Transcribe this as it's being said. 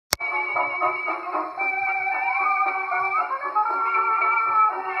Hi,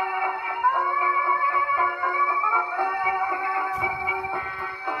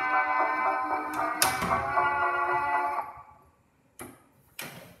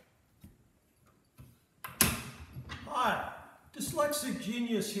 Dyslexic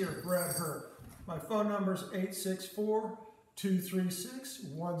Genius here, Brad Hurt. My phone number is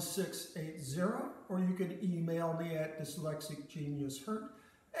 864-236-1680, or you can email me at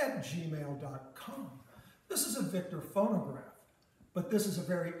dyslexicgeniushurt@gmail.com. This is a Victor phonograph, but this is a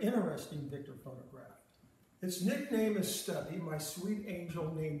very interesting Victor phonograph. Its nickname is Stubby. My sweet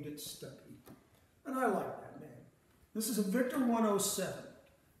angel named it Stubby, and I like that name. This is a Victor 107.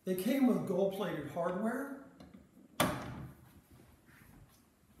 They came with gold-plated hardware.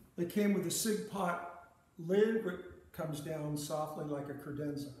 They came with a sig pot lid which comes down softly like a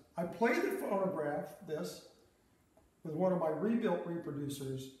credenza. I play the phonograph, this, with one of my rebuilt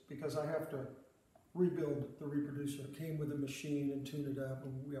reproducers because I have to rebuild the reproducer. It came with a machine and tune it up,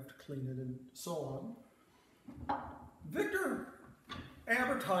 and we have to clean it and so on. Victor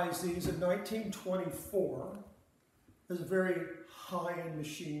advertised these in 1924 as a very high-end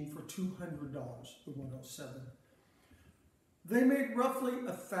machine for $200, the 107. They made roughly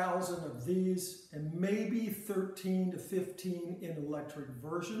 1,000 of these and maybe 13 to 15 in electric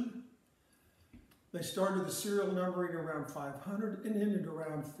version. They started the serial numbering around 500 and ended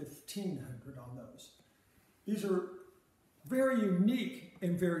around 1,500 on those. These are very unique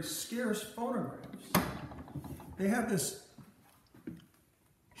and very scarce phonographs. They have this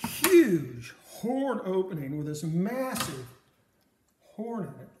huge horn opening with this massive horn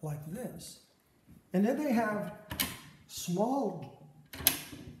in it like this. And then they have small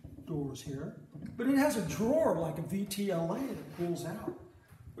doors here, but it has a drawer like a VTLA that pulls out,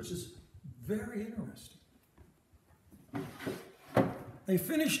 which is very interesting. They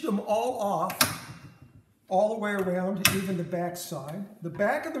finished them all off, all the way around, even the back side. The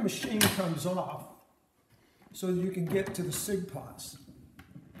back of the machine comes off so that you can get to the sig pots.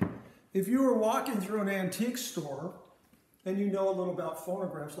 If you were walking through an antique store and you know a little about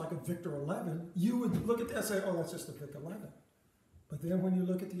phonographs like a Victor-11, you would look at that and say, oh, that's just a Vic-11. But then when you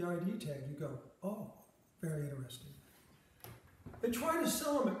look at the ID tag, you go, oh, very interesting. They tried to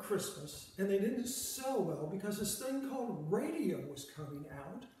sell them at Christmas, and they didn't sell well because this thing called radio was coming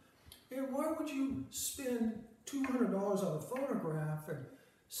out. And why would you spend $200 on a phonograph and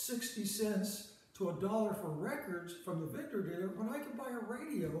 60 cents to $1 for records from the Victor dealer when I could buy a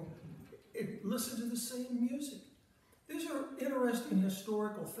radio and listen to the same music? These are interesting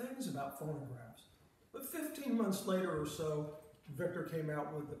historical things about phonographs. But 15 months later or so, Victor came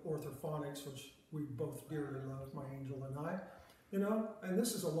out with the orthophonics, which we both dearly love, my angel and I. You know, and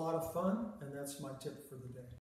this is a lot of fun, and that's my tip for the day.